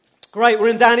Great, we're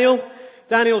in Daniel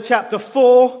chapter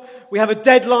 4. We have a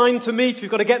deadline to meet.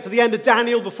 We've got to get to the end of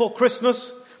Daniel before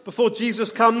Christmas, before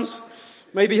Jesus comes.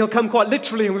 Maybe he'll come quite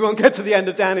literally and we won't get to the end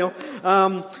of Daniel.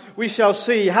 We shall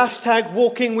see. Hashtag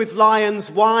walking with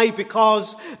lions. Why?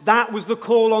 Because that was the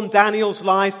call on Daniel's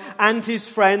life and his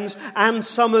friends and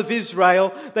some of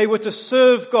Israel. They were to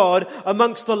serve God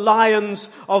amongst the lions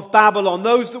of Babylon.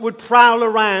 Those that would prowl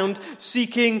around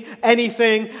seeking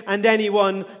anything and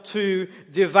anyone to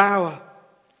devour.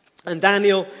 And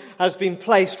Daniel has been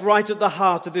placed right at the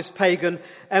heart of this pagan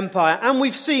empire. And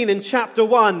we've seen in chapter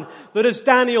 1 that as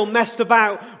Daniel messed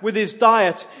about with his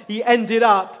diet, he ended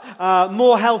up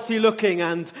more healthy looking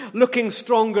and looking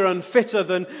stronger and fitter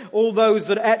than all those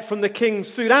that ate from the king's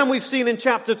food. And we've seen in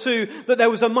chapter 2 that there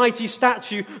was a mighty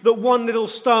statue that one little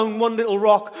stone, one little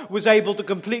rock was able to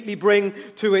completely bring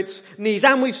to its knees.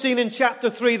 And we've seen in chapter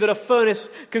 3 that a furnace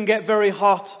can get very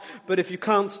hot, but if you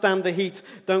can't stand the heat,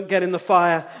 don't get in the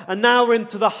fire. And now we're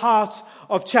into the heart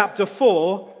of chapter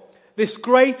 4. This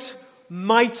great,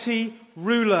 mighty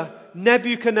ruler,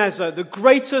 Nebuchadnezzar, the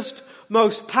greatest,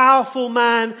 most powerful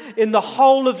man in the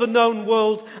whole of the known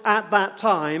world at that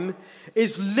time,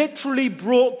 is literally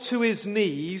brought to his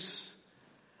knees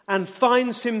and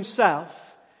finds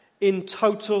himself in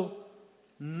total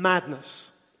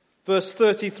madness. Verse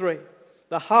 33,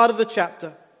 the heart of the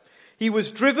chapter. He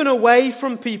was driven away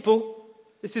from people,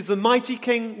 this is the mighty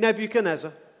king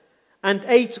Nebuchadnezzar, and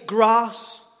ate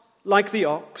grass like the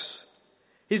ox.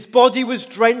 His body was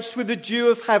drenched with the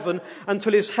dew of heaven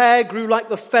until his hair grew like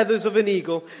the feathers of an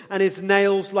eagle and his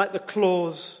nails like the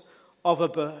claws of a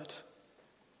bird.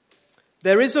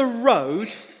 There is a road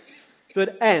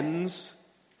that ends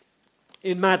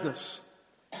in madness.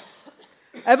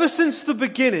 Ever since the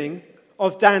beginning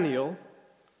of Daniel,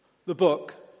 the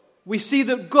book, we see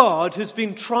that God has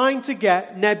been trying to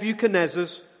get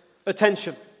Nebuchadnezzar's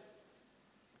attention.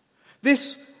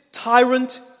 This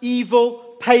tyrant, evil,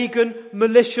 pagan,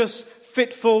 malicious,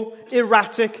 fitful,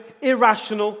 erratic,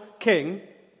 irrational king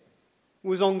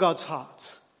was on God's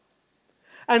heart.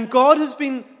 And God has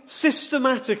been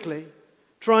systematically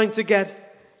trying to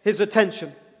get his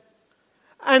attention.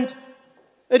 And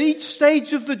at each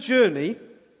stage of the journey,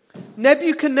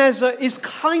 Nebuchadnezzar is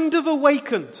kind of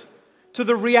awakened to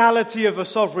the reality of a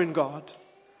sovereign God.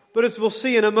 But as we'll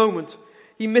see in a moment,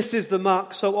 he misses the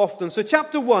mark so often. So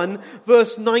chapter 1,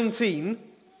 verse 19,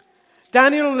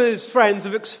 Daniel and his friends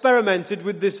have experimented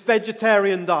with this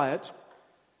vegetarian diet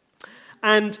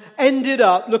and ended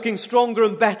up looking stronger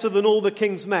and better than all the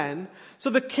king's men. So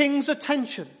the king's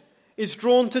attention is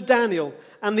drawn to Daniel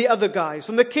and the other guys.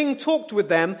 And the king talked with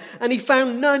them, and he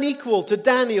found none equal to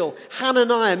Daniel,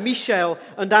 Hananiah, Mishael,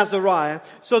 and Azariah.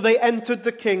 So they entered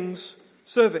the king's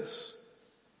service.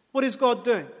 What is God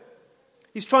doing?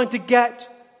 He's trying to get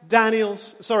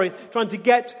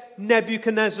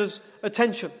Nebuchadnezzar's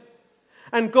attention.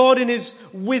 And God in his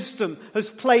wisdom has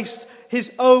placed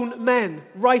his own men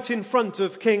right in front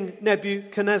of King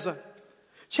Nebuchadnezzar.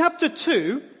 Chapter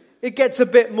 2, it gets a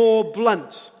bit more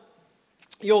blunt.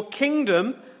 Your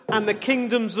kingdom and the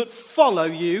kingdoms that follow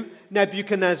you,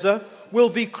 Nebuchadnezzar, will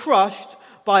be crushed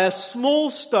by a small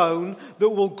stone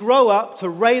that will grow up to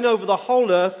reign over the whole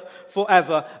earth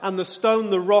forever. And the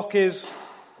stone, the rock is...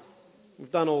 We've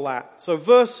done all that. So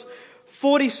verse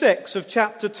 46 of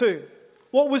chapter 2.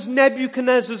 What was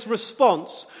Nebuchadnezzar's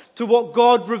response to what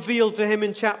God revealed to him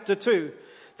in chapter 2?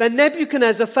 Then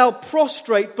Nebuchadnezzar fell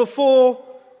prostrate before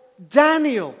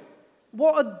Daniel.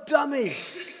 What a dummy.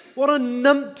 What a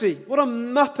numpty. What a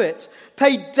muppet.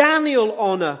 Paid Daniel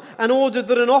honor and ordered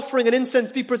that an offering and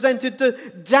incense be presented to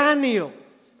Daniel.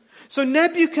 So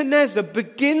Nebuchadnezzar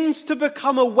begins to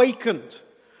become awakened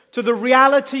to the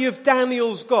reality of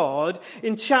Daniel's God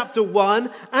in chapter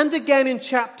 1 and again in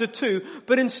chapter 2.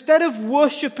 But instead of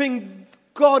worshipping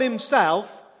God himself,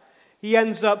 he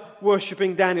ends up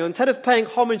worshipping Daniel. Instead of paying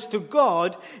homage to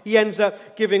God, he ends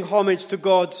up giving homage to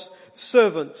God's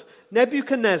servant.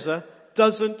 Nebuchadnezzar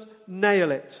doesn't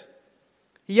nail it.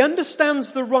 He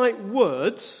understands the right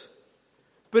words,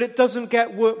 but it doesn't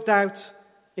get worked out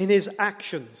in his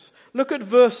actions. Look at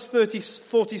verse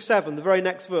 47, the very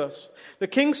next verse. The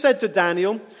king said to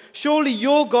Daniel, "Surely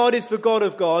your God is the God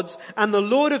of gods and the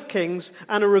Lord of kings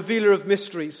and a revealer of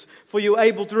mysteries, for you are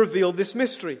able to reveal this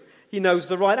mystery." He knows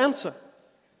the right answer.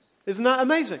 Isn't that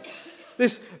amazing?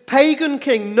 This pagan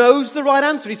king knows the right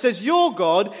answer. He says, your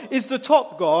God is the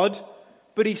top God,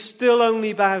 but he still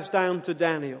only bows down to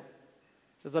Daniel.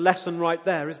 There's a lesson right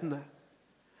there, isn't there?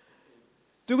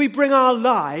 Do we bring our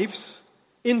lives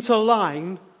into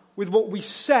line with what we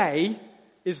say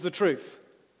is the truth?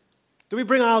 Do we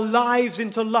bring our lives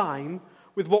into line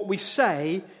with what we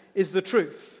say is the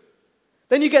truth?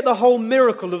 Then you get the whole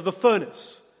miracle of the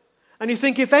furnace. And you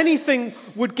think if anything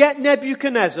would get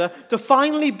Nebuchadnezzar to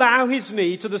finally bow his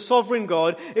knee to the sovereign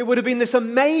God, it would have been this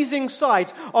amazing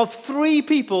sight of 3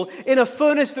 people in a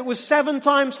furnace that was 7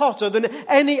 times hotter than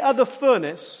any other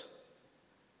furnace,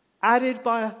 added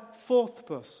by a 4th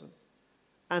person.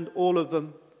 And all of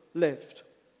them lived.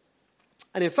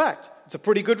 And in fact, it's a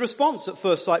pretty good response at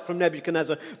first sight from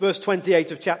Nebuchadnezzar. Verse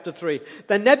 28 of chapter 3.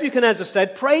 Then Nebuchadnezzar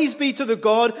said, "Praise be to the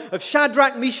God of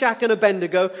Shadrach, Meshach, and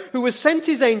Abednego, who has sent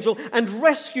his angel and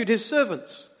rescued his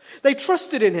servants. They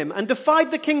trusted in him and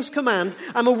defied the king's command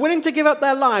and were willing to give up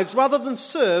their lives rather than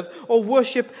serve or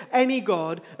worship any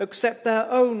god except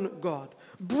their own God."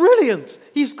 Brilliant!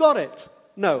 He's got it.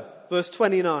 No, verse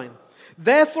 29.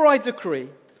 "Therefore I decree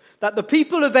that the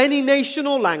people of any nation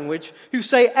or language who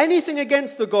say anything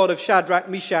against the God of Shadrach,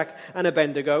 Meshach, and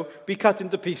Abednego be cut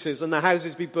into pieces, and their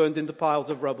houses be burned into piles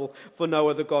of rubble, for no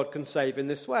other God can save in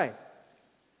this way."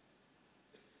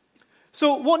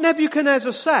 So what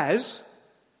Nebuchadnezzar says,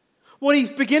 what he's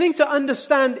beginning to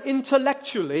understand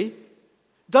intellectually,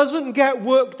 doesn't get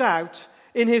worked out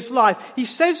in his life. He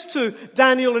says to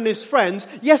Daniel and his friends,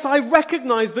 "Yes, I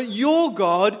recognize that your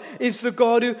God is the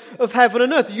God of heaven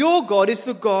and earth. Your God is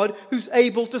the God who's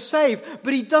able to save."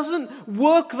 But he doesn't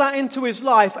work that into his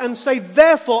life and say,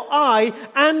 "Therefore I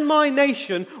and my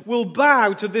nation will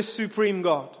bow to this supreme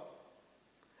God."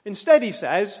 Instead he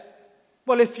says,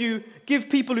 "Well, if you give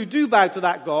people who do bow to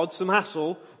that God some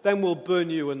hassle, then we'll burn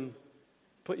you and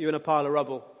put you in a pile of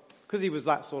rubble." Because he was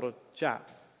that sort of chap.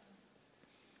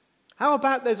 How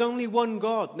about there's only one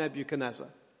God, Nebuchadnezzar,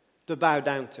 to bow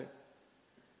down to?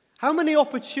 How many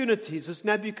opportunities has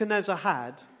Nebuchadnezzar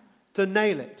had to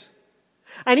nail it?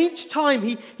 And each time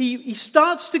he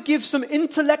starts to give some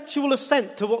intellectual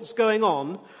assent to what's going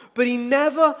on, but he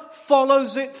never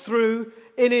follows it through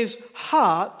in his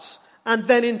heart and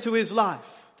then into his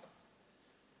life.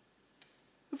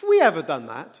 Have we ever done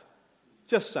that?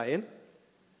 Just saying.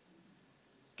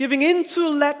 Giving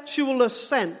intellectual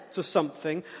assent to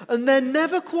something and then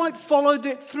never quite followed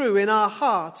it through in our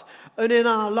heart and in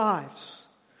our lives.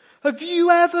 Have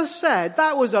you ever said,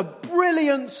 "That was a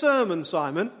brilliant sermon,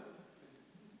 Simon,"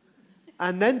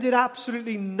 and then did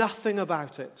absolutely nothing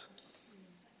about it?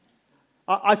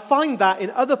 I find that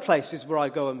in other places where I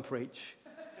go and preach,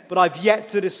 but I've yet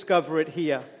to discover it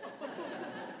here.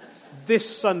 This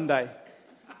Sunday.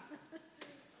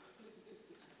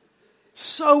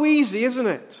 So easy, isn't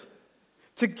it?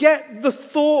 To get the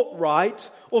thought right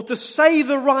or to say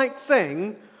the right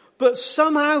thing, but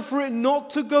somehow for it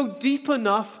not to go deep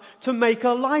enough to make a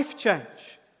life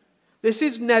change. This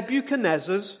is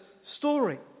Nebuchadnezzar's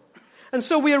story. And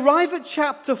so we arrive at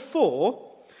chapter 4,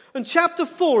 and chapter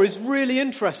 4 is really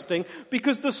interesting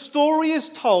because the story is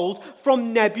told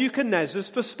from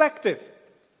Nebuchadnezzar's perspective.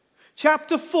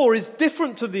 Chapter 4 is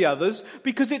different to the others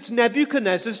because it's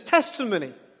Nebuchadnezzar's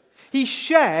testimony. He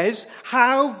shares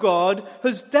how God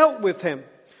has dealt with him.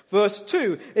 Verse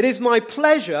 2, "It is my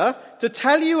pleasure to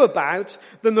tell you about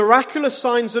the miraculous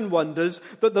signs and wonders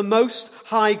that the Most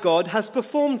High God has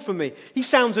performed for me." He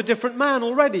sounds a different man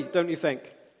already, don't you think?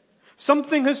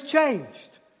 Something has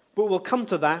changed, but we'll come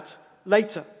to that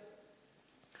later.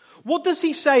 What does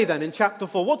he say then in chapter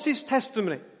 4? What's his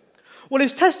testimony? Well,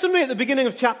 his testimony at the beginning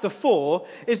of chapter 4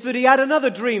 is that he had another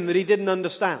dream that he didn't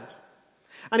understand.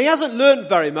 And he hasn't learned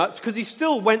very much because he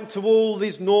still went to all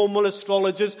these normal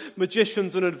astrologers,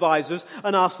 magicians and advisors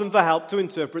and asked them for help to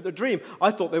interpret the dream.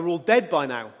 I thought they were all dead by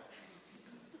now.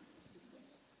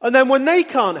 And then when they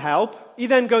can't help, he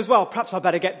then goes, "Well, perhaps I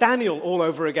better get Daniel all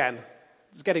over again."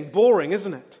 It's getting boring,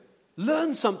 isn't it?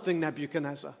 Learn something,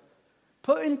 Nebuchadnezzar.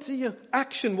 Put into your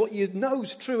action what you know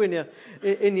is true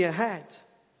in your head.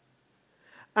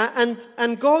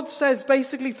 And God says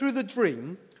basically through the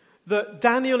dream that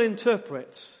Daniel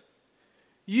interprets,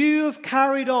 "You have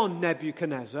carried on,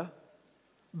 Nebuchadnezzar,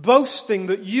 boasting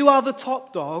that you are the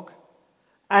top dog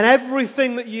and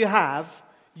everything that you have,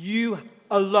 you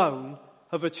alone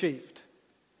have achieved.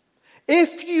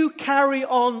 If you carry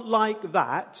on like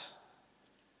that,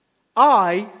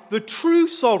 I, the true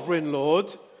sovereign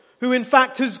Lord, who in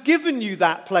fact has given you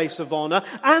that place of honor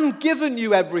and given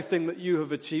you everything that you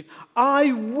have achieved,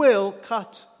 I will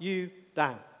cut you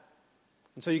down."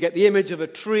 And so you get the image of a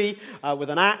tree with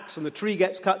an axe, and the tree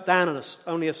gets cut down and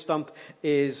only a stump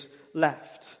is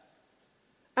left.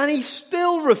 And he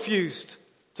still refused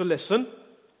to listen.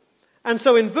 And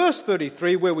so in verse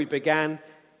 33, where we began,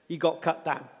 he got cut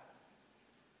down.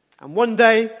 And one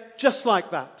day, just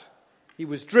like that, he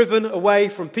was driven away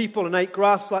from people and ate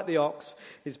grass like the ox.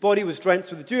 His body was drenched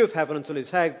with the dew of heaven until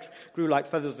his hair grew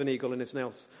like feathers of an eagle and his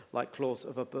nails like claws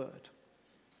of a bird.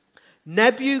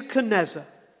 Nebuchadnezzar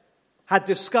had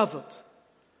discovered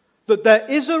that there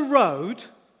is a road,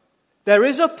 there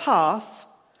is a path,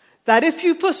 that if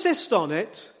you persist on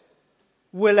it,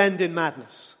 will end in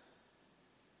madness.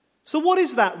 So what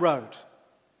is that road?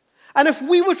 And if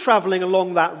we were travelling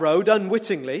along that road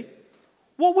unwittingly,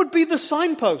 what would be the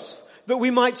signposts that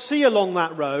we might see along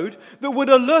that road that would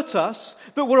alert us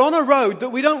that we're on a road that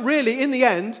we don't really, in the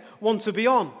end, want to be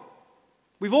on?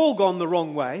 We've all gone the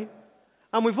wrong way,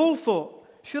 and we've all thought,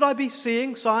 should I be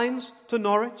seeing signs to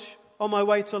Norwich on my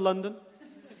way to London?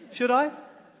 Should I?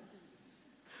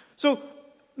 So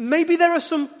maybe there are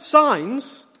some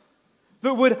signs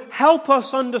that would help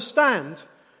us understand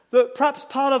that perhaps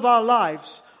part of our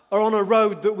lives are on a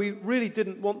road that we really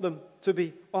didn't want them to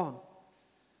be on.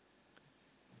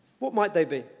 What might they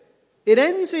be? It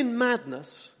ends in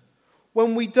madness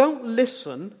when we don't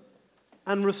listen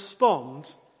and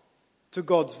respond to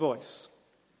God's voice.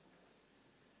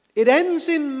 It ends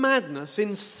in madness,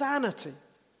 insanity,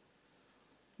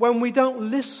 when we don't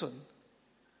listen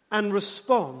and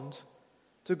respond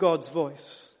to God's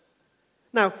voice.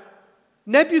 Now,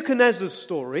 Nebuchadnezzar's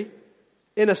story,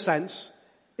 in a sense,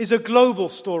 is a global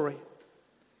story.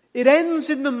 It ends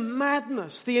in the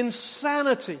madness, the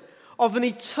insanity of an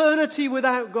eternity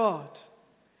without God,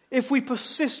 if we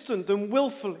persistent and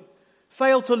willfully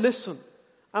fail to listen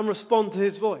and respond to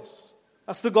His voice.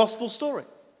 That's the gospel story,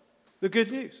 the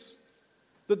good news.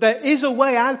 That there is a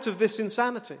way out of this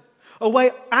insanity, a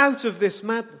way out of this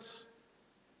madness.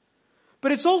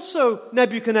 But it's also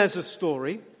Nebuchadnezzar's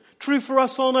story, true for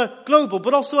us on a global,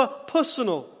 but also a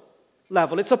personal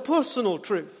level. It's a personal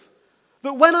truth.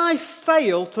 That when I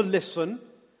fail to listen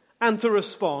and to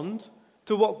respond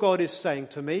to what God is saying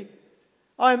to me,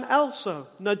 I am also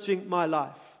nudging my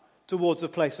life towards a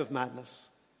place of madness.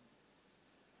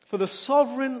 For the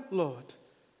sovereign Lord,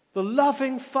 the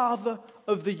loving Father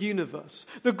of the universe,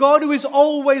 the God who is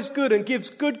always good and gives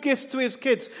good gifts to His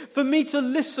kids, for me to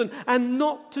listen and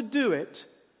not to do it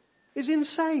is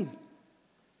insane,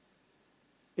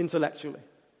 intellectually.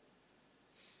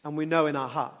 And we know in our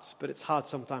hearts, but it's hard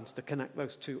sometimes to connect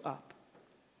those two up.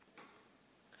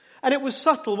 And it was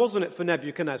subtle, wasn't it, for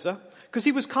Nebuchadnezzar? Because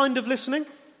he was kind of listening.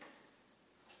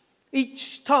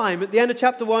 Each time, at the end of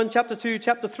chapter 1, chapter 2,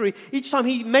 chapter 3, each time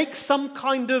he makes some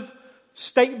kind of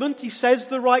statement, he says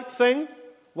the right thing.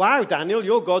 Wow, Daniel,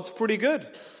 your God's pretty good.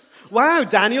 Wow,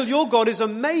 Daniel, your God is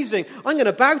amazing. I'm going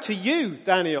to bow to you,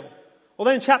 Daniel. Well,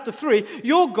 then in chapter 3,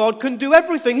 your God can do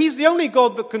everything. He's the only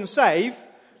God that can save.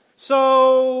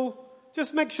 So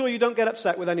just make sure you don't get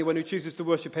upset with anyone who chooses to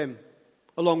worship Him,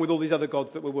 along with all these other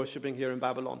gods that we're worshipping here in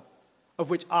Babylon, of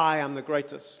which I am the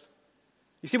greatest.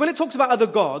 You see, when it talks about other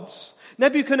gods,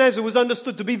 Nebuchadnezzar was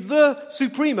understood to be the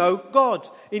supremo God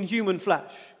in human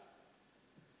flesh.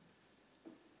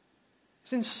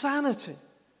 It's insanity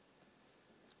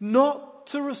not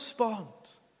to respond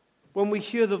when we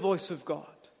hear the voice of God.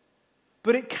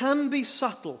 But it can be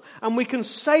subtle, and we can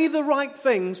say the right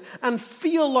things and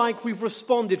feel like we've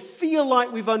responded, feel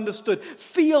like we've understood,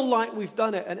 feel like we've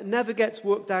done it, and it never gets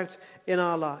worked out in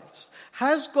our lives.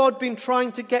 Has God been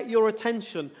trying to get your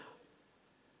attention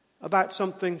about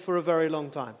something for a very long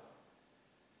time?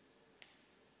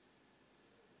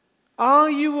 Are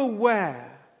you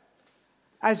aware,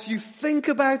 as you think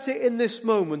about it in this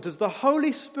moment, as the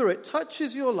Holy Spirit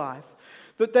touches your life,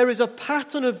 that there is a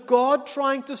pattern of God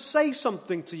trying to say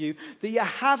something to you that you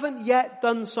haven't yet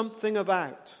done something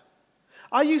about?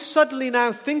 Are you suddenly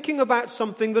now thinking about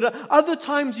something that at other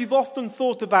times you've often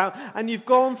thought about and you've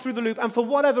gone through the loop and for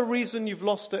whatever reason you've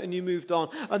lost it and you moved on?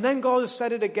 And then God has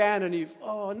said it again and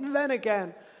and then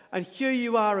again. And here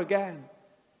you are again,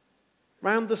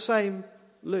 round the same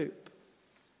loop.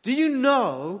 Do you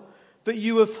know that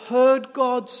you have heard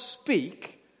God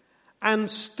speak and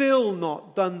still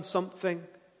not done something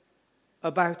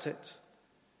about it?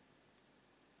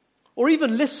 Or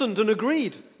even listened and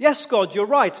agreed. Yes, God, you're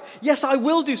right. Yes, I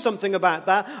will do something about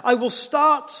that. I will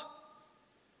start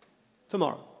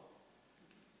tomorrow.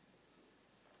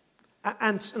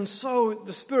 And so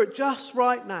the Spirit just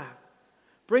right now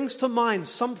brings to mind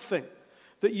something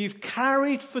that you've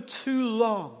carried for too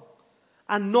long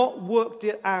and not worked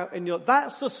it out in your...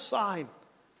 That's a sign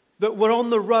that we're on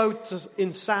the road to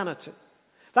insanity.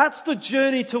 That's the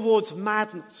journey towards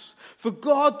madness. For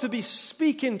God to be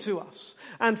speaking to us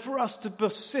and for us to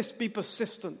be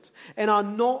persistent in our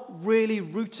not really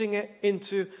rooting it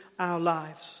into our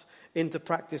lives, into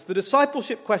practice. The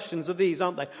discipleship questions are these,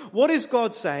 aren't they? What is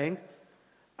God saying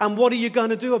and what are you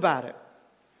going to do about it?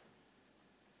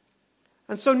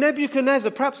 And so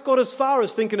Nebuchadnezzar perhaps got as far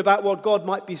as thinking about what God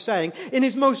might be saying. In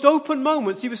his most open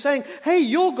moments, he was saying, hey,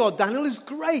 your God, Daniel, is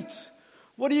great.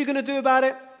 What are you going to do about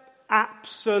it?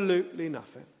 Absolutely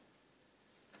nothing.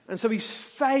 And so he's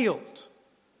failed.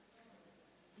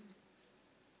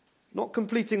 Not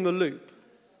completing the loop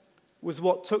was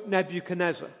what took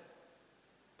Nebuchadnezzar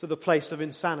to the place of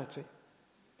insanity.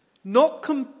 Not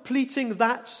completing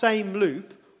that same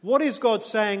loop, what is God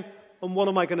saying and what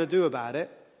am I going to do about it,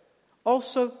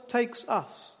 also takes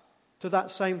us to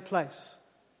that same place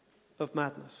of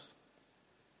madness.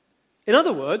 In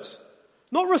other words,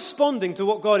 not responding to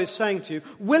what God is saying to you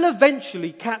will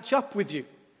eventually catch up with you.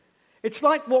 It's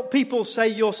like what people say,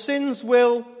 your sins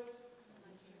will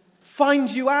find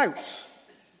you out.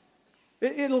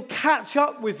 It'll catch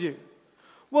up with you.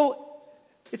 Well,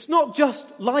 it's not just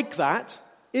like that.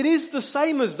 It is the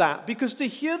same as that, because to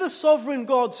hear the sovereign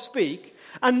God speak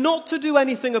and not to do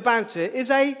anything about it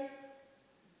is a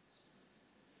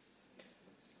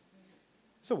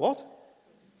what?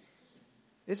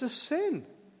 It's a sin.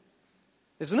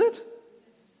 Isn't it?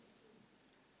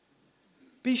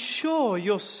 Be sure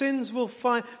your sins will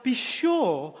find. Be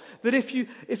sure that if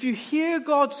you hear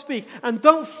God speak and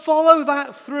don't follow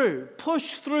that through,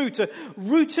 push through to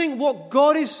rooting what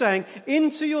God is saying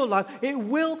into your life, it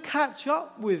will catch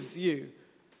up with you.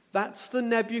 That's the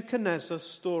Nebuchadnezzar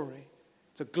story.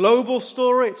 It's a global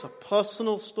story. It's a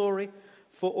personal story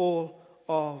for all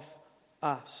of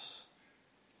us.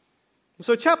 And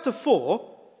so chapter 4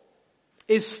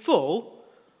 is full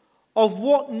of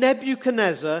what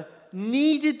Nebuchadnezzar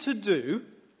needed to do,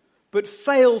 but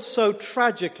failed so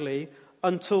tragically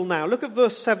until now. Look at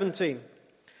verse 17.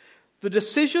 The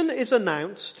decision is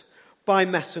announced by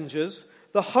messengers.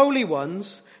 The holy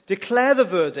ones declare the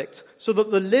verdict so that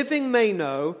the living may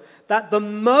know that the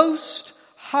Most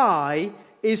High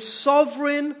is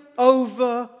sovereign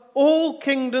over all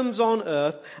kingdoms on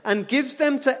earth and gives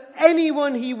them to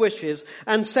anyone he wishes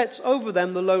and sets over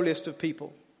them the lowliest of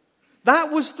people.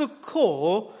 That was the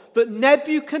core that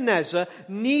Nebuchadnezzar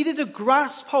needed to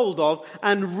grasp hold of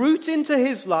and root into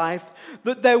his life,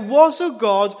 that there was a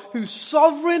God who's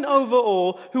sovereign over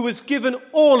all, who has given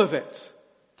all of it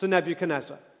to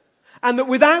Nebuchadnezzar. And that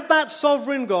without that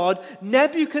sovereign God,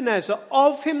 Nebuchadnezzar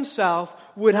of himself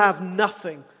would have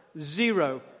nothing.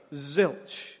 Zero.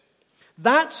 Zilch.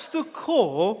 That's the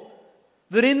core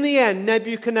that in the end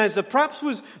Nebuchadnezzar perhaps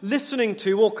was listening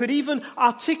to or could even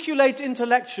articulate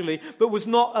intellectually, but was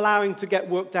not allowing to get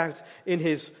worked out in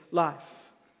his life.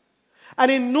 And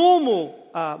in normal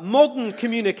modern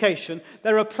communication,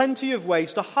 there are plenty of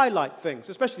ways to highlight things,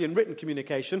 especially in written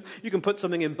communication. You can put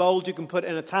something in bold, you can put it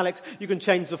in italics, you can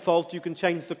change the font, you can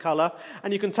change the color,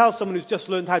 and you can tell someone who's just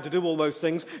learned how to do all those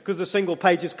things because the single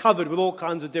page is covered with all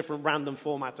kinds of different random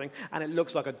formatting, and it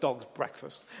looks like a dog's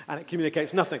breakfast, and it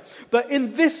communicates nothing. But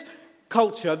in this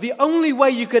culture, the only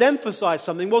way you could emphasize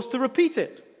something was to repeat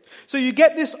it. So you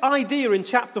get this idea in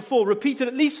chapter 4, repeated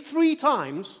at least 3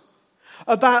 times,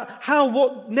 about how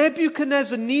what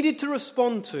Nebuchadnezzar needed to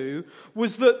respond to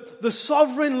was that the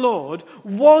sovereign Lord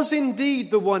was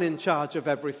indeed the one in charge of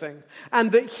everything,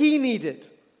 and that he needed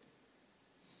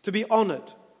to be honored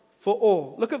for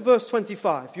all. Look at verse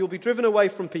 25. You'll be driven away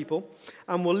from people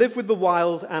and will live with the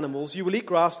wild animals. You will eat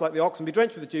grass like the ox and be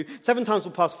drenched with the dew. 7 times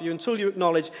will pass for you until you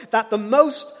acknowledge that the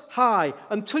Most High,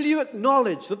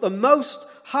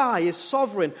 is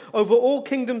sovereign over all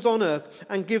kingdoms on earth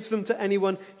and gives them to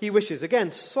anyone he wishes.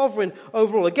 Again, sovereign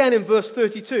over all. Again in verse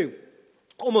 32.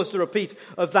 Almost a repeat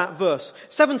of that verse.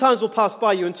 7 times will pass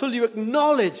by you until you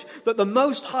acknowledge that the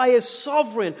Most High is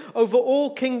sovereign over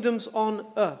all kingdoms on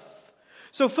earth.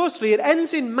 So firstly, it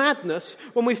ends in madness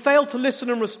when we fail to listen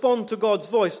and respond to God's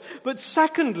voice. But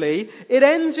secondly, it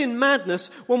ends in madness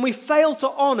when we fail to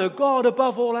honor God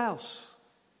above all else.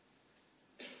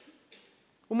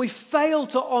 When we fail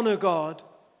to honor God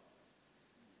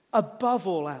above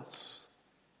all else.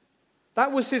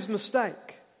 That was his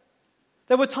mistake.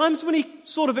 There were times when he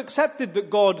sort of accepted that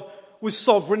God was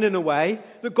sovereign in a way,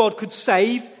 that God could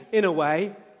save in a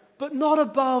way, but not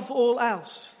above all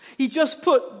else. He just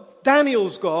put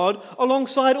Daniel's God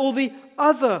alongside all the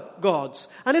other gods.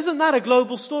 And isn't that a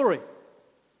global story?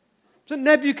 Isn't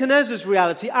Nebuchadnezzar's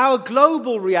reality our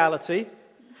global reality,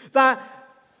 that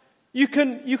you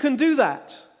can do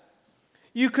that.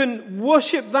 You can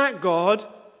worship that God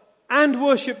and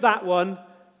worship that one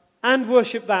and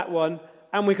worship that one,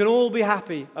 and we can all be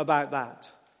happy about that.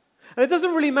 And it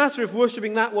doesn't really matter if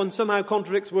worshipping that one somehow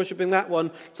contradicts worshipping that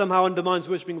one, somehow undermines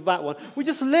worshipping that one. We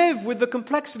just live with the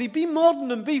complexity. Be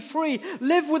modern and be free.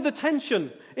 Live with the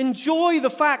tension. Enjoy the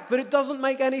fact that it doesn't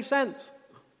make any sense.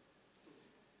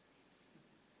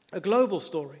 A global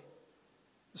story.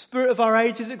 The spirit of our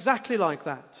age is exactly like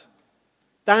that.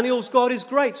 Daniel's God is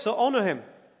great, so honor him.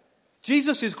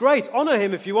 Jesus is great, honor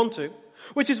him if you want to.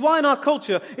 Which is why in our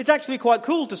culture, it's actually quite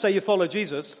cool to say you follow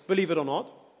Jesus, believe it or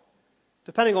not.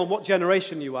 Depending on what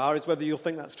generation you are, is whether you'll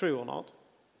think that's true or not.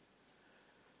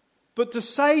 But to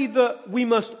say that we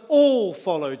must all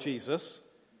follow Jesus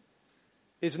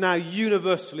is now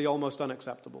universally almost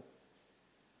unacceptable.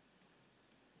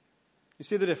 You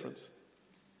see the difference?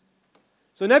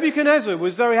 So Nebuchadnezzar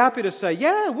was very happy to say,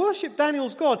 yeah, worship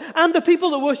Daniel's God. And the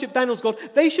people that worship Daniel's God,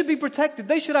 they should be protected.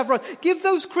 They should have rights. Give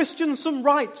those Christians some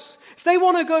rights. If they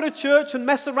want to go to church and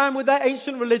mess around with their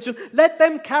ancient religion, let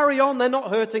them carry on. They're not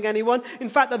hurting anyone. In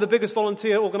fact, they're the biggest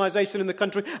volunteer organization in the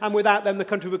country, and without them, the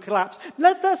country would collapse.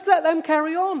 Let them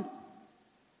carry on.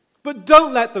 But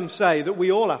don't let them say that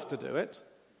we all have to do it.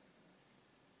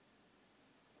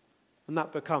 And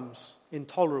that becomes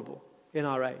intolerable in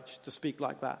our age to speak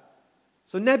like that.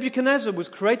 So Nebuchadnezzar was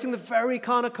creating the very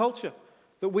kind of culture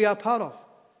that we are part of.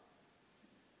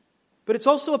 But it's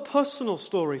also a personal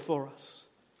story for us.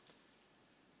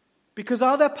 Because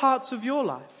are there parts of your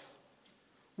life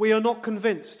where you're not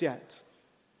convinced yet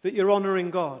that you're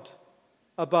honoring God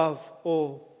above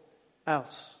all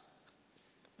else?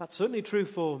 That's certainly true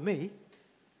for me.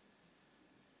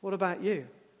 What about you?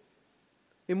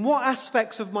 In what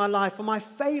aspects of my life am I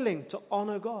failing to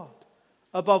honor God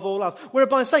above all else?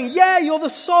 Whereby I'm saying, yeah, you're the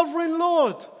sovereign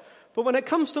Lord. But when it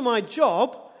comes to my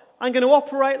job, I'm going to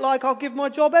operate like I'll give my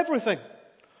job everything.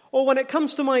 Or when it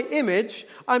comes to my image,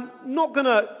 I'm not going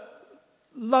to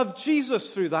love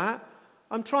Jesus through that.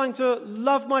 I'm trying to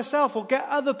love myself or get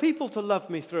other people to love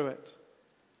me through it.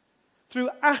 Through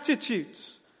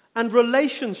attitudes and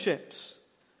relationships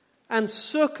and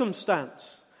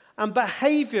circumstance and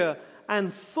behavior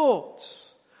and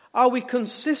thoughts. Are we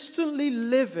consistently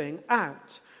living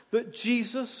out that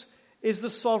Jesus is the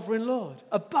sovereign Lord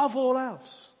above all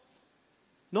else?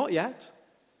 Not yet,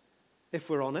 if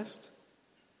we're honest.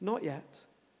 Not yet.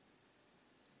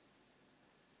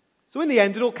 So in the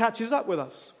end, it all catches up with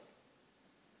us,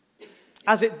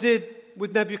 as it did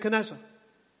with Nebuchadnezzar.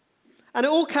 And it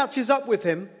all catches up with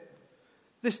him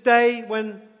this day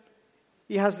when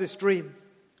he has this dream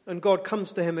and God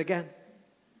comes to him again.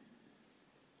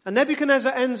 And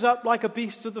Nebuchadnezzar ends up like a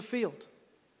beast of the field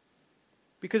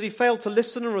because he failed to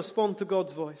listen and respond to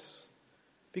God's voice,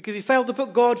 because he failed to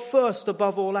put God first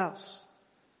above all else.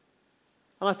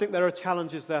 And I think there are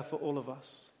challenges there for all of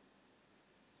us.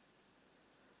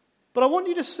 But I want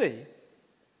you to see,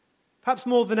 perhaps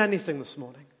more than anything this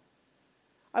morning,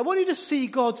 I want you to see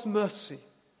God's mercy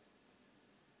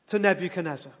to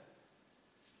Nebuchadnezzar.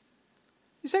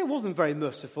 You say it wasn't very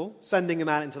merciful, sending him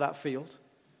out into that field.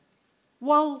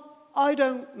 Well, I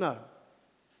don't know.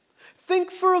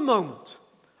 Think for a moment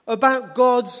about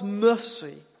God's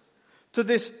mercy to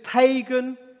this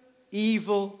pagan,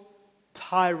 evil,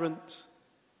 tyrant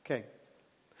king.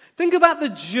 Think about the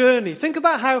journey. Think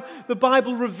about how the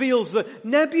Bible reveals that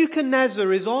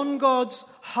Nebuchadnezzar is on God's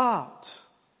heart.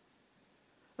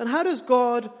 And how does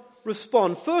God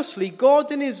respond? Firstly,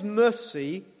 God in his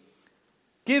mercy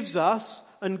gives us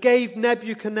and gave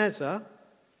Nebuchadnezzar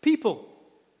people.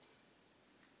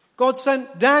 God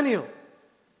sent Daniel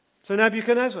to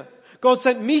Nebuchadnezzar. God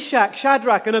sent Meshach,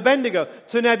 Shadrach, and Abednego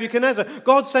to Nebuchadnezzar.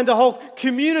 God sent a whole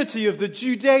community of the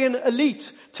Judean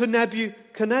elite to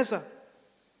Nebuchadnezzar.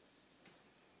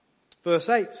 Verse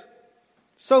 8.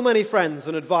 So many friends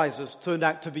and advisors turned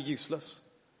out to be useless.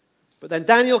 But then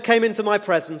Daniel came into my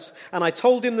presence and I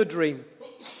told him the dream.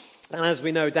 And as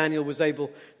we know, Daniel was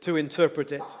able to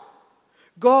interpret it.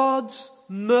 God's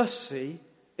mercy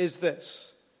is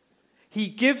this. He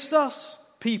gives us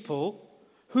people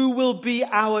who will be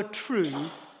our true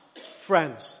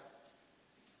friends.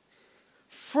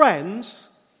 Friends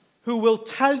who will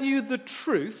tell you the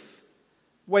truth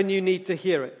when you need to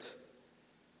hear it.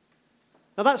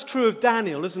 Now that's true of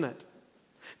Daniel, isn't it?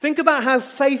 Think about how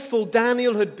faithful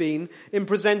Daniel had been in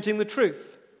presenting the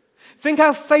truth. Think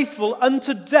how faithful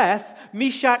unto death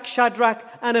Meshach, Shadrach,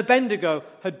 and Abednego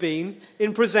had been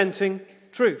in presenting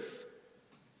truth.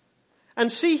 And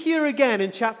see here again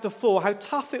in chapter 4 how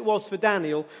tough it was for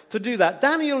Daniel to do that.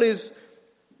 Daniel is,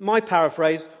 my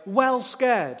paraphrase, well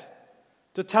scared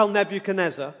to tell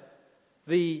Nebuchadnezzar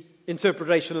the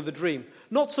interpretation of the dream.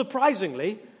 Not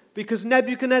surprisingly, because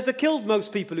Nebuchadnezzar killed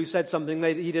most people who said something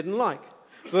he didn't like.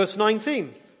 Verse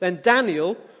 19, then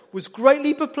Daniel was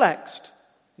greatly perplexed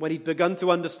when he'd begun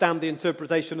to understand the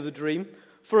interpretation of the dream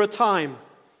for a time,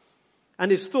 and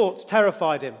his thoughts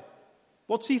terrified him.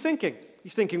 What's he thinking?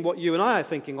 He's thinking what you and I are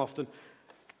thinking often.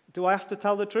 Do I have to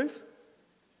tell the truth?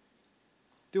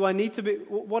 Do I need to be?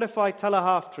 What if I tell a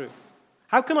half-truth?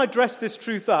 How can I dress this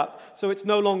truth up so it's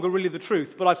no longer really the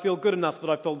truth, but I feel good enough that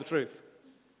I've told the truth?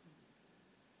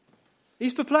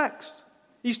 He's perplexed.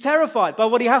 He's terrified by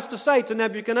what he has to say to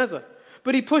Nebuchadnezzar.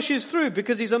 But he pushes through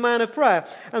because he's a man of prayer.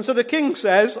 And so the king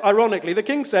says, ironically,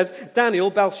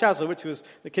 Daniel, Belshazzar, which was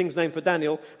the king's name for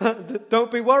Daniel,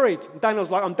 don't be worried. And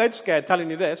Daniel's like, I'm dead scared telling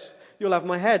you this. You'll have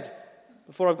my head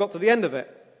before I've got to the end of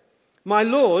it. My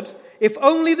Lord, if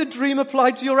only the dream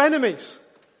applied to your enemies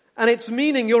and its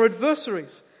meaning your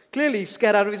adversaries. Clearly he's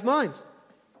scared out of his mind.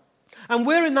 And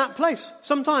we're in that place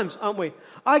sometimes, aren't we?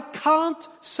 I can't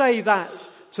say that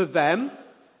to them.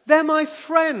 They're my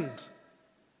friend.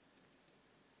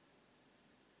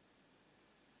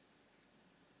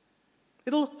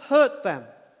 It'll hurt them.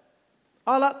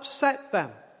 I'll upset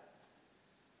them.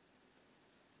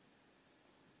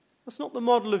 That's not the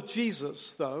model of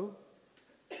Jesus, though,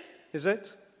 is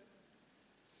it?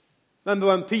 Remember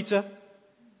when Peter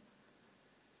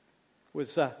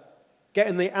was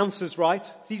getting the answers right?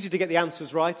 It's easy to get the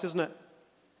answers right, isn't it?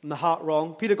 And the heart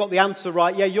wrong. Peter got the answer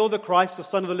right. Yeah, you're the Christ, the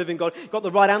Son of the living God. He got the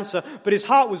right answer, but his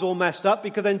heart was all messed up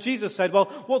because then Jesus said, well,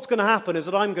 what's going to happen is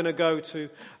that I'm going to go to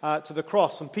the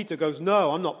cross. And Peter goes,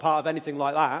 no, I'm not part of anything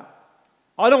like that.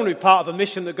 I don't want to be part of a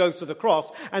mission that goes to the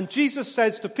cross. And Jesus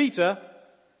says to Peter,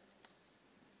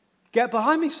 get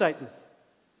behind me, Satan.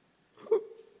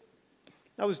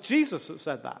 That was Jesus that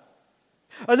said that.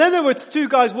 And then there were two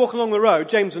guys walking along the road,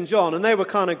 James and John, and they were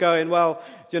kind of going, well,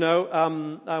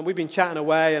 we've been chatting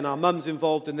away and our mum's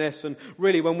involved in this, and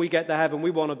really when we get to heaven, we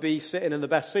want to be sitting in the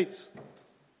best seats.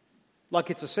 Like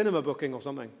it's a cinema booking or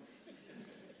something.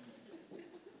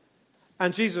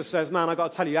 And Jesus says, man, I've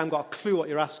got to tell you, you haven't got a clue what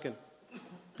you're asking.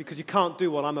 Because you can't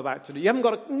do what I'm about to do. You haven't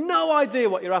got no idea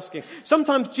what you're asking.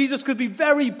 Sometimes Jesus could be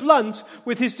very blunt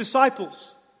with his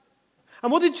disciples.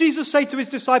 And what did Jesus say to his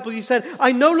disciples? He said,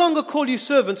 I no longer call you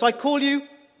servants, I call you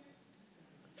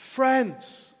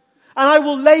friends. And I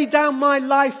will lay down my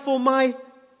life for my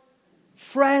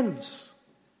friends.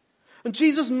 And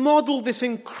Jesus modeled this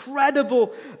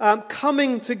incredible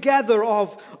coming together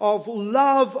of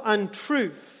love and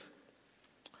truth.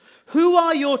 Who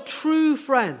are your true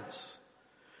friends?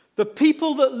 The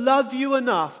people that love you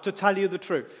enough to tell you the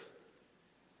truth.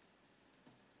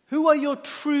 Who are your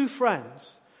true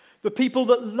friends? The people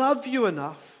that love you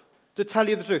enough to tell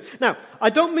you the truth. Now,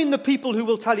 I don't mean the people who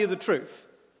will tell you the truth.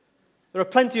 There are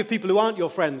plenty of people who aren't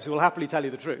your friends who will happily tell you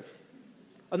the truth.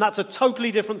 And that's a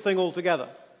totally different thing altogether.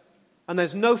 And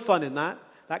there's no fun in that.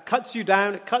 That cuts you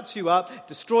down, it cuts you up, it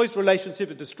destroys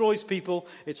relationships, it destroys people.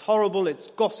 It's horrible, it's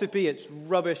gossipy, it's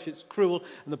rubbish, it's cruel.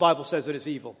 And the Bible says that it's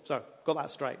evil. So, got that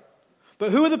straight.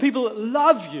 But who are the people that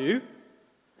love you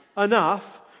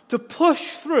enough to push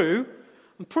through?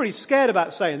 I'm pretty scared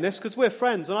about saying this because we're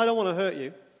friends and I don't want to hurt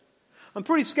you. I'm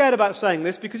pretty scared about saying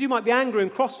this because you might be angry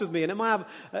and cross with me and it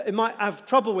might have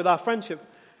trouble with our friendship.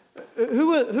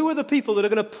 Who are the people that are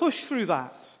going to push through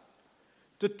that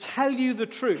to tell you the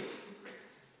truth?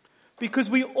 Because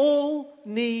we all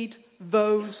need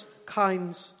those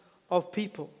kinds of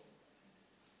people.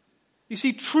 You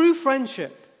see, true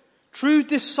friendship, true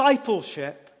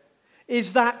discipleship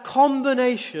is that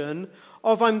combination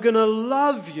of I'm going to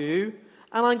love you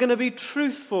and I'm going to be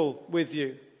truthful with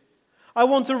you. I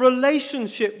want a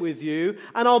relationship with you,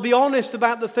 and I'll be honest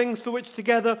about the things for which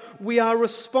together we are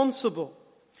responsible.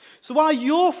 So are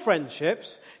your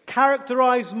friendships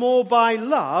characterized more by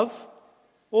love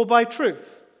or by truth?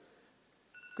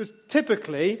 Because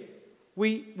typically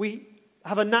we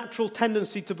have a natural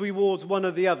tendency to be towards one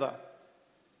or the other.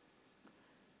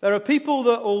 There are people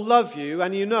that will love you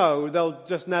and you know they'll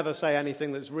just never say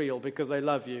anything that's real because they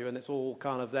love you and it's all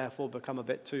kind of therefore become a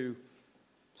bit too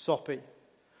soppy.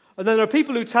 And then there are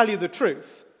people who tell you the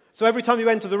truth. So every time you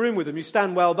enter the room with them, you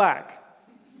stand well back.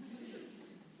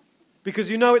 Because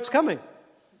you know it's coming.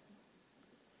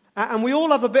 And we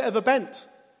all have a bit of a bent.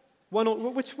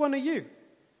 Which one are you?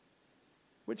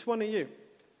 Which one are you?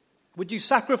 Would you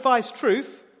sacrifice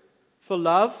truth for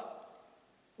love?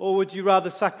 Or would you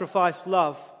rather sacrifice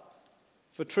love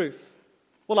for truth?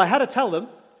 Well, I had to tell them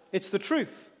it's the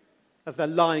truth as they're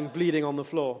lying bleeding on the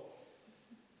floor.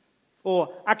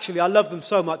 Or actually, I love them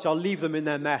so much I'll leave them in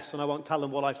their mess and I won't tell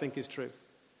them what I think is true.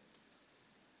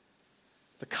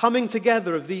 The coming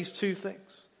together of these two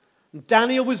things. And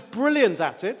Daniel was brilliant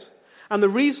at it. And the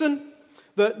reason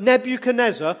that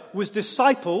Nebuchadnezzar was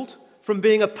discipled from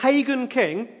being a pagan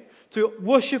king to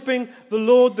worshipping the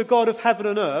Lord, the God of heaven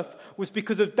and earth, was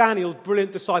because of Daniel's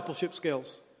brilliant discipleship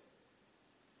skills.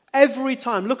 Every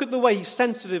time, look at the way he's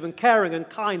sensitive and caring and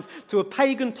kind to a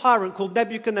pagan tyrant called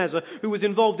Nebuchadnezzar who was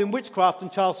involved in witchcraft and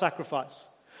child sacrifice.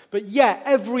 But yet,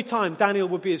 every time Daniel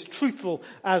would be as truthful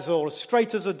as or as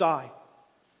straight as a die.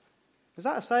 Is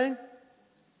that a saying?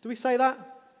 Do we say that?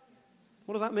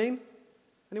 What does that mean?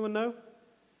 Anyone know?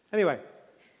 Anyway.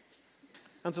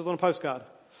 Answers on a postcard.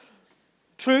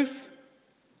 Truth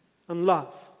and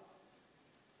love.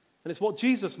 And it's what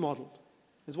Jesus modeled.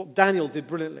 It's what Daniel did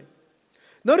brilliantly.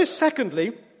 Notice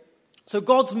secondly, so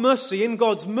God's mercy, in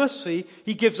God's mercy,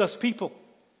 he gives us people.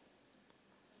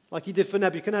 Like he did for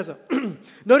Nebuchadnezzar.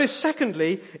 Notice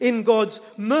secondly, in God's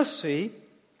mercy,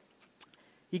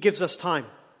 he gives us time.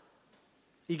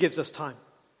 He gives us time.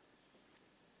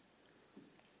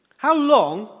 How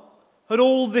long had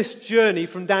all this journey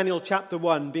from Daniel chapter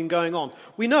 1 been going on?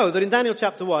 We know that in Daniel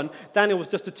chapter 1, Daniel was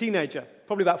just a teenager,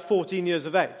 probably about 14 years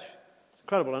of age. It's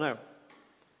incredible, I know.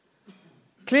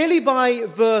 Clearly by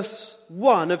verse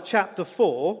 1 of chapter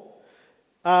 4,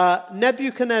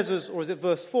 Nebuchadnezzar's, or is it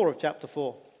verse 4 of chapter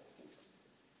 4?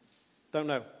 Don't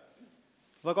know.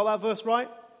 Have I got that verse right?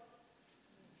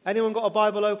 Anyone got a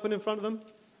Bible open in front of them?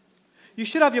 You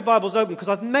should have your Bibles open because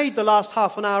I've made the last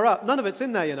half an hour up. None of it's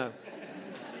in there, you know.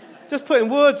 Just putting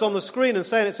words on the screen and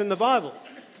saying it's in the Bible.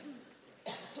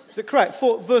 Is it correct?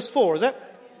 Verse 4, is it?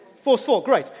 Verse 4,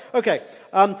 great. Okay.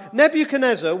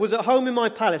 Nebuchadnezzar was at home in my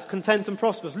palace, content and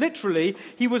prosperous. Literally,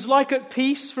 he was like at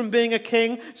peace from being a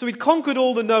king. So he'd conquered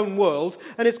all the known world.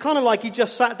 And it's kind of like he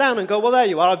just sat down and go, well, there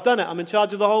you are. I've done it. I'm in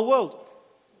charge of the whole world.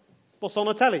 What's on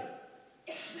the telly?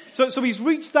 So he's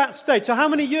reached that stage. So how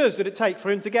many years did it take for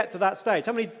him to get to that stage?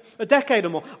 A decade or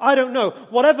more? I don't know.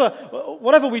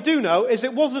 Whatever we do know is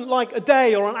it wasn't like a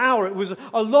day or an hour. It was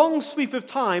a long sweep of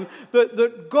time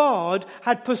that God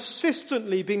had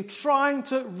persistently been trying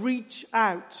to reach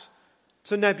out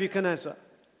to Nebuchadnezzar.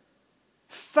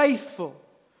 Faithful,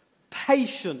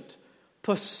 patient,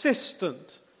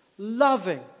 persistent,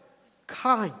 loving,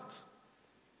 kind.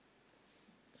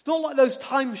 It's not like those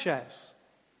timeshares.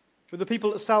 With the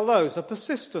people that sell those are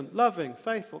persistent, loving,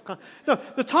 faithful, kind. No,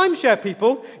 the timeshare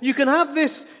people, you can have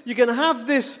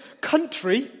this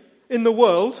country in the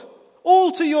world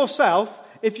all to yourself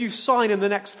if you sign in the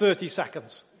next 30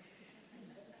 seconds.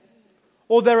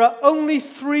 Or there are only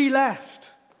 3 left.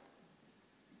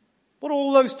 What are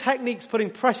all those techniques putting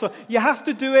pressure? You have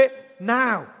to do it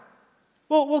now.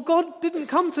 Well, God didn't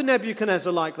come to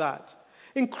Nebuchadnezzar like that.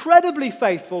 Incredibly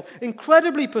faithful,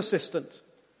 incredibly persistent.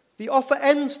 The offer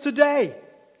ends today.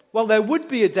 Well, there would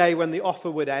be a day when the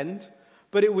offer would end,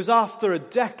 but it was after a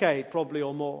decade, probably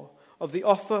or more, of the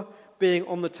offer being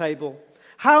on the table.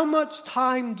 How much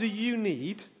time do you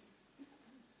need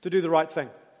to do the right thing?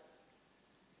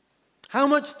 How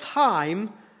much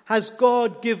time has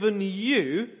God given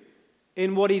you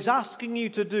in what he's asking you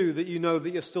to do that you know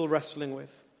that you're still wrestling with?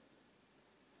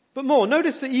 But more,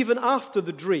 notice that even after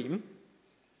the dream,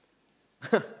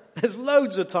 there's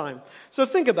loads of time. So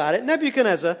think about it.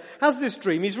 Nebuchadnezzar has this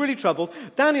dream. He's really troubled.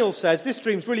 Daniel says, this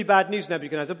dream's really bad news,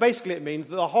 Nebuchadnezzar. Basically it means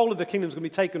that the whole of the kingdom's going to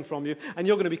be taken from you and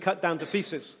you're going to be cut down to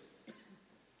pieces.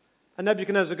 And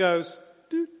Nebuchadnezzar goes,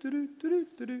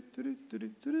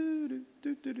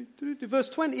 verse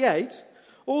 28,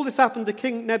 all this happened to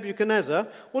King Nebuchadnezzar.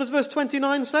 What does verse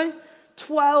 29 say?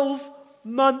 12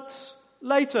 months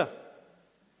later.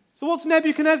 So what's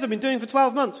Nebuchadnezzar been doing for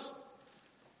 12 months?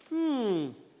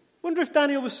 Wonder if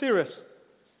Daniel was serious.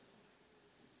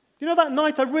 You know, that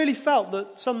night I really felt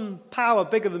that some power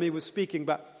bigger than me was speaking,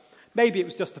 but maybe it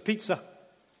was just the pizza.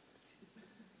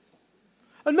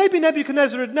 And maybe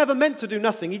Nebuchadnezzar had never meant to do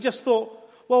nothing. He just thought,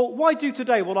 well, why do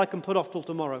today what I can put off till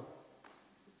tomorrow?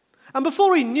 And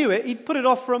before he knew it, he'd put it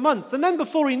off for a month. And then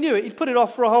before he knew it, he'd put it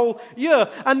off for a whole year.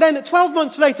 And then 12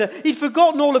 months later, he'd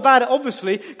forgotten all about it,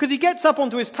 obviously, because he gets up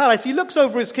onto his palace, he looks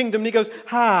over his kingdom and he goes,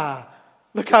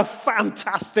 look how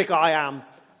fantastic I am.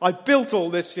 I built all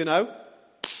this, you know.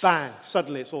 Bang,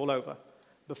 suddenly it's all over.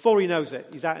 Before he knows it,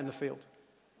 he's out in the field.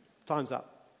 Time's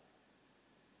up.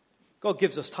 God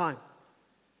gives us time.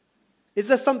 Is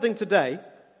there something today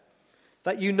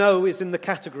that you know is in the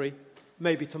category,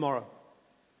 maybe tomorrow?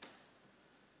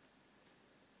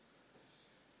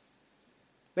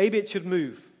 Maybe it should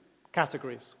move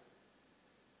categories.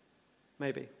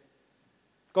 Maybe.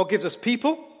 God gives us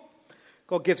people.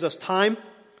 God gives us time,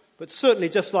 but certainly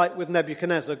just like with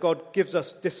Nebuchadnezzar, God gives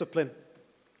us discipline.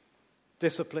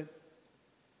 Discipline.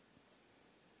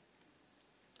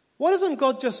 Why doesn't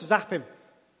God just zap him?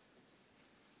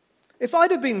 If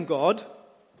I'd have been God,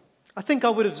 I think I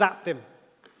would have zapped him.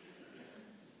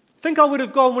 I think I would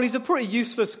have gone, well, he's a pretty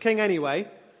useless king anyway.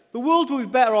 The world will be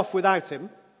better off without him.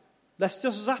 Let's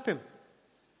just zap him.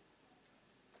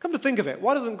 Come to think of it,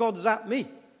 why doesn't God zap me?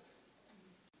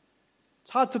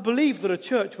 It's hard to believe that a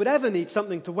church would ever need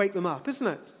something to wake them up, isn't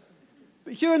it?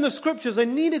 But here in the scriptures, they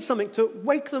needed something to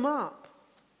wake them up.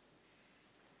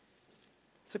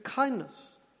 It's a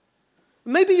kindness.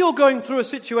 Maybe you're going through a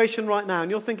situation right now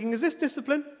and you're thinking, is this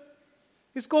discipline?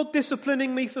 Is God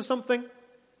disciplining me for something?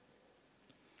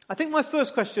 I think my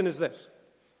first question is this.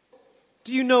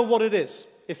 Do you know what it is,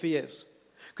 if he is?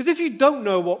 Because if you don't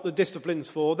know what the discipline's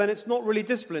for, then it's not really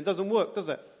discipline. It doesn't work, does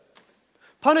it?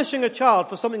 Punishing a child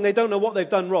for something they don't know what they've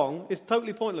done wrong is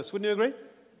totally pointless. Wouldn't you agree?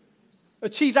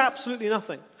 Achieves absolutely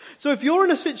nothing. So if you're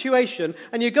in a situation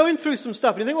and you're going through some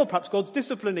stuff and you think, well, perhaps God's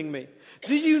disciplining me.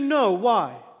 Do you know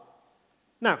why?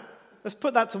 Now, let's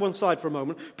put that to one side for a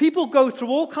moment. People go through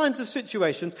all kinds of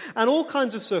situations and all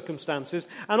kinds of circumstances,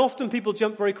 and often people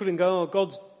jump very quickly and go, oh,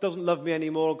 God doesn't love me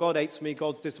anymore, God hates me,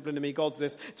 God's disciplining me, God's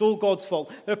this. It's all God's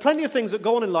fault. There are plenty of things that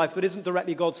go on in life that isn't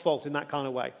directly God's fault in that kind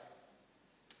of way.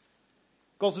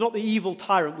 God's not the evil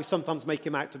tyrant we sometimes make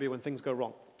him out to be when things go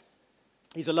wrong.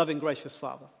 He's a loving, gracious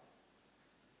Father.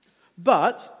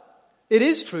 But it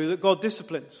is true that God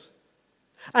disciplines.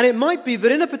 And it might be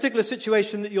that in a particular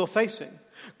situation that you're facing,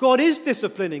 God is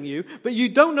disciplining you, but you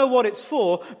don't know what it's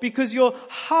for because your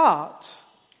heart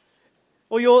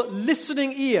or your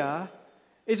listening ear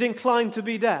is inclined to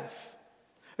be deaf.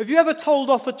 Have you ever told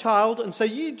off a child and say,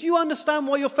 do you understand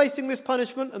why you're facing this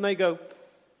punishment? And they go,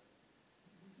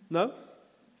 no.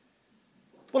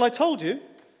 Well, I told you.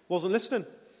 Wasn't listening.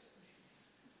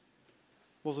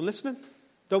 Wasn't listening.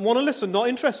 Don't want to listen. Not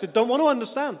interested. Don't want to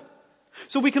understand.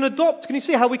 So we can adopt, can you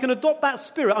see how we can adopt that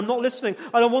spirit? I'm not listening.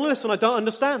 I don't want to listen. I don't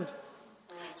understand.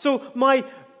 So my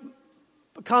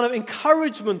kind of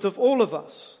encouragement of all of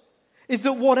us is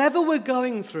that whatever we're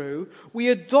going through, we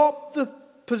adopt the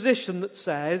position that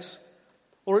says,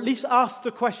 or at least ask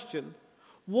the question,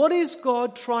 what is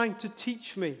God trying to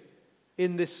teach me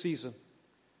in this season?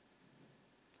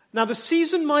 Now, the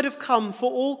season might have come for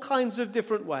all kinds of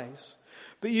different ways,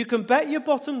 but you can bet your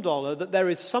bottom dollar that there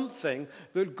is something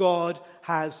that God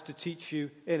has to teach you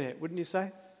in it, wouldn't you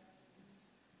say?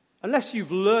 Unless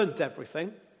you've learned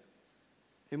everything,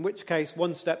 in which case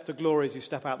one step to glory is you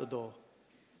step out the door.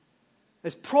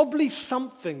 There's probably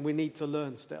something we need to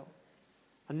learn still.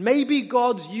 And maybe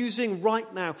God's using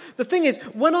right now. The thing is,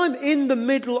 when I'm in the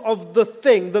middle of the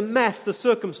thing, the mess, the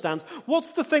circumstance,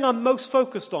 what's the thing I'm most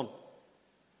focused on?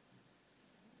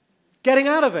 Getting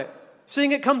out of it.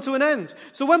 Seeing it come to an end.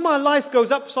 So when my life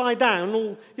goes upside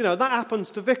down, that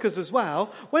happens to Vickers as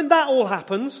well. When that all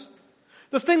happens,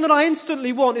 the thing that I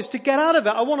instantly want is to get out of it.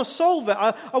 I want to solve it.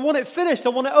 I want it finished. I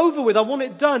want it over with. I want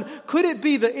it done. Could it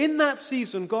be that in that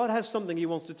season, God has something he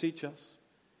wants to teach us?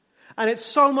 And it's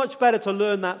so much better to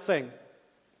learn that thing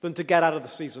than to get out of the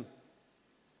season.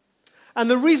 And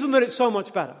the reason that it's so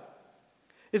much better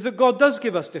is that God does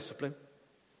give us discipline.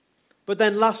 But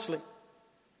then lastly,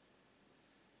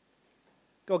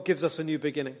 God gives us a new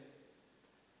beginning.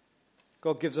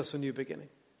 God gives us a new beginning.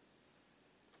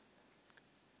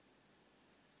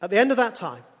 At the end of that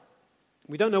time,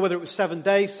 we don't know whether it was 7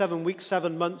 days, 7 weeks,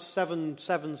 7 months, 7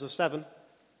 sevens or 7.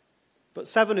 But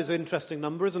 7 is an interesting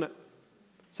number, isn't it?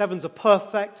 7's a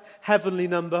perfect, heavenly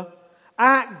number.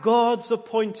 At God's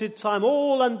appointed time,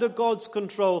 all under God's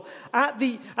control. At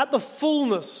the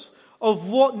fullness of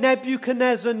what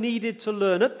Nebuchadnezzar needed to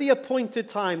learn. At the appointed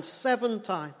time, 7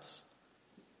 times.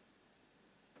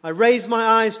 I raised my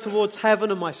eyes towards heaven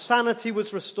and my sanity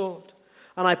was restored.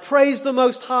 And I praised the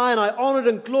Most High and I honored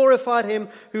and glorified him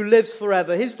who lives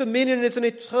forever. His dominion is an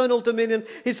eternal dominion.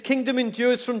 His kingdom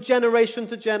endures from generation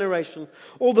to generation.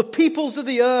 All the peoples of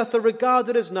the earth are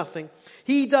regarded as nothing.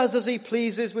 He does as he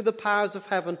pleases with the powers of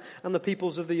heaven and the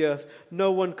peoples of the earth.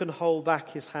 No one can hold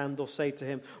back his hand or say to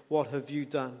him, what have you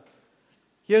done?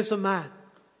 Here's a man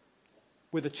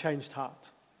with a changed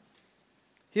heart.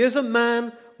 Here's a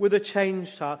man with a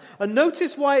changed heart. And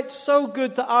notice why it's so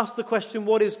good to ask the question,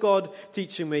 what is God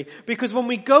teaching me? Because when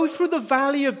we go through the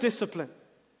valley of discipline,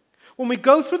 when we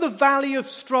go through the valley of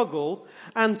struggle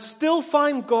and still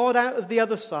find God out of the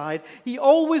other side, he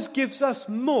always gives us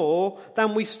more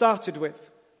than we started with.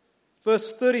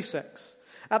 Verse 36.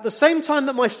 At the same time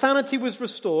that my sanity was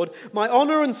restored, my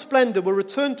honor and splendor were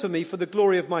returned to me for the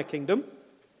glory of my kingdom.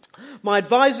 My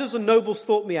advisors and nobles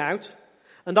thought me out,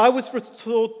 and I was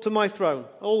restored to my throne.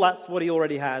 All that's what he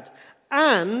already had.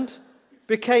 And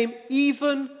became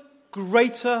even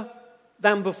greater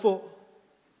than before.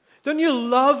 Don't you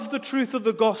love the truth of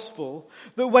the gospel?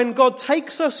 That when God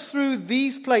takes us through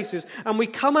these places and we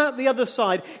come out the other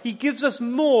side, he gives us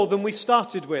more than we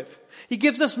started with. He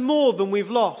gives us more than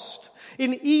we've lost.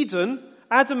 In Eden,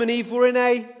 Adam and Eve were in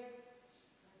a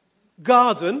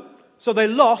garden. So they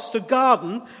lost a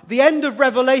garden. The end of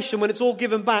Revelation, when it's all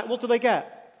given back, what do they get?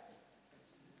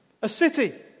 A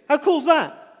city. How cool is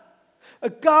that?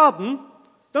 A garden.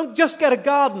 Don't just get a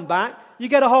garden back. You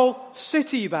get a whole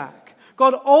city back.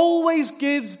 God always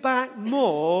gives back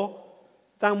more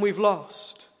than we've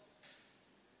lost.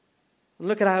 And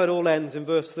look at how it all ends in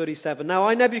verse 37. Now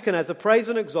I, Nebuchadnezzar, praise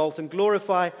and exalt and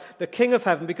glorify the King of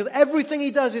heaven, because everything he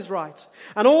does is right,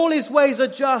 and all his ways are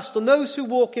just, and those who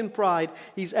walk in pride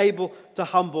he's able to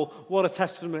humble. What a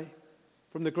testimony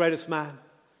from the greatest man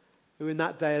who in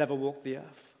that day had ever walked the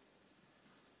earth.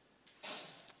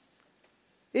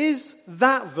 Is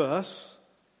that verse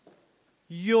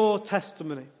your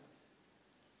testimony?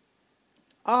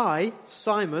 I,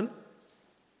 Simon,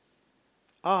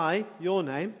 I, your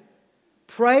name,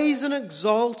 praise and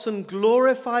exalt and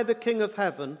glorify the King of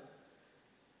heaven,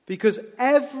 because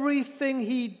everything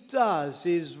he does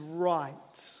is right.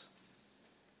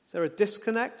 Is there a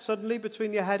disconnect suddenly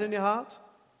between your head and your heart?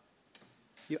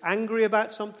 You're angry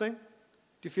about something? Do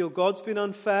you feel God's been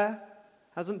unfair?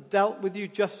 Hasn't dealt with you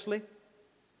justly?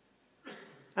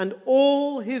 And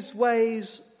all his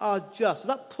ways are just. Does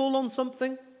that pull on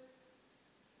something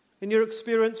in your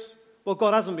experience? Well,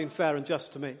 God hasn't been fair and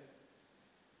just to me.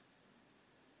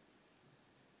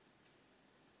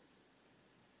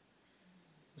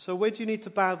 So where do you need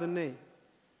to bow the knee?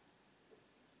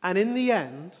 And in the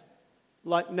end,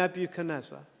 like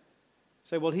Nebuchadnezzar,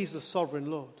 say, well, he's the sovereign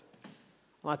Lord.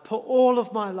 And I put all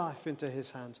of my life into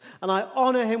his hands. And I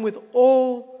honor him with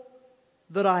all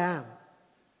that I am.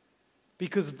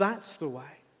 Because that's the way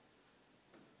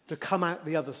to come out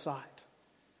the other side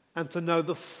and to know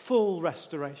the full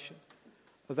restoration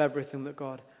of everything that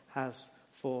God has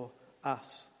for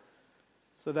us.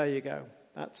 So there you go.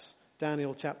 That's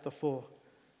Daniel chapter 4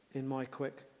 in my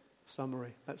quick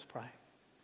summary. Let's pray.